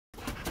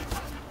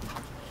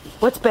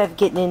What's Bev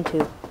getting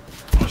into?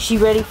 Is she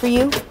ready for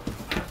you?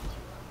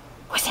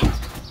 What's that?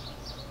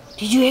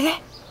 Did you hear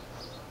that?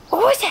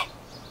 What was that?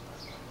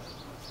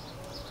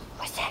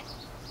 What's that?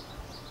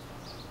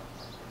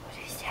 What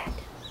is that?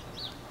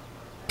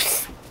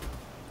 Psst.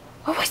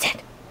 What was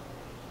that?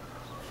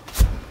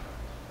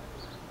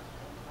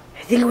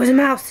 I think it was a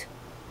mouse.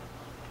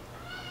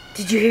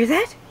 Did you hear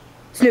that?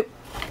 Snoop.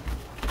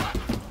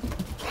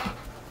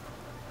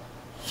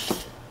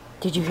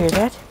 Did you hear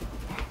that?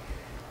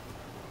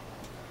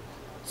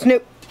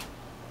 Snoop.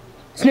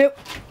 Snoop.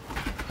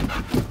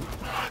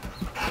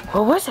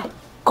 What was that?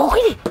 Go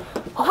get it.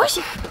 What was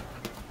it?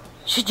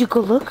 Should you go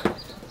look?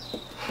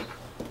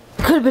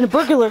 Could have been a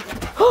burglar.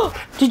 Oh,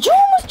 did you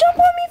almost jump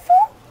on me,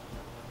 fool?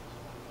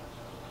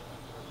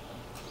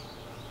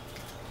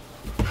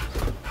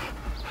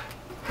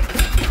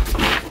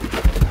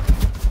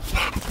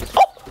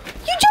 Oh,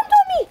 you jumped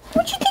on me.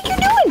 What do you think you're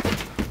doing?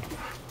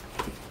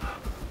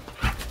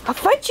 I'll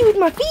fight you with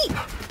my feet.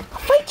 I'll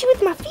fight you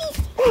with my feet.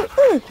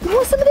 You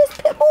want some of this,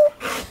 Pitbull?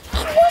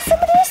 You want some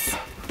of this?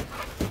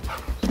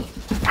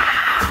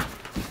 Ah,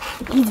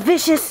 he's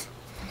vicious.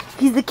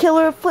 He's the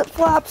killer of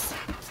flip-flops.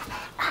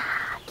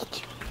 Ah,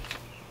 get you.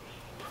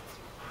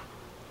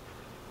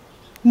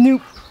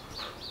 Nope.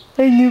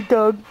 Hey, noob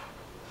dog.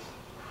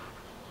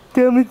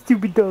 Damn it,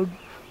 stupid dog.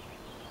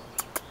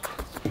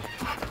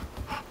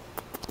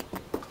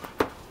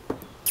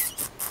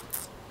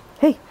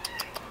 Hey.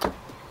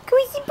 Can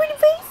we see pretty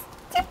face?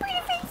 See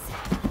pretty face?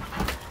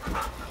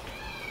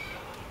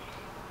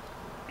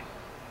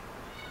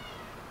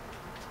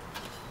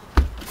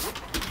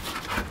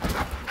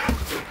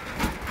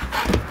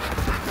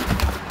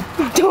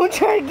 Don't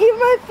try to get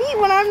my feet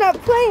when I'm not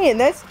playing.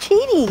 That's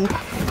cheating.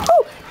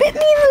 Oh, bit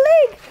me in the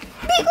leg.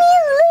 Bit me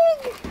in the leg.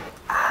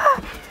 Ah.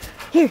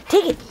 Here,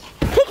 take it.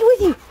 Take it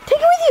with you. Take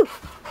it with you.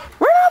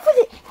 Run off with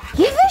it.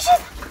 He's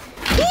vicious.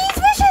 He's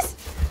vicious.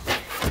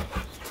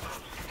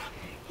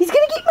 He's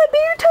going to get my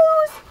bare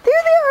toes.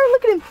 There they are.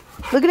 Look at him.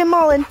 Look at him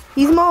mauling.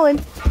 He's mauling.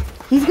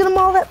 He's going to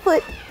maul that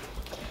foot.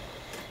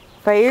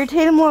 If I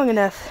irritate him long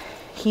enough,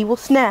 he will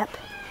snap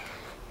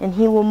and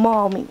he will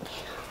maul me.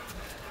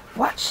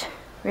 Watch.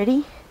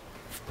 Ready?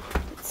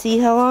 Let's see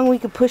how long we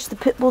can push the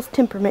Pitbull's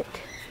temperament.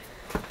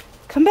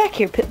 Come back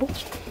here, Pitbull.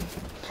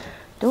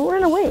 Don't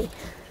run away.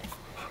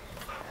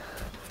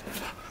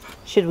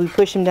 Should we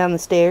push him down the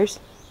stairs?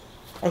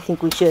 I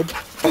think we should.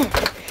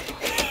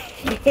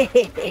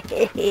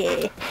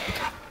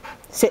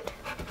 Sit.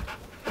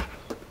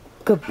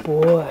 Good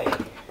boy.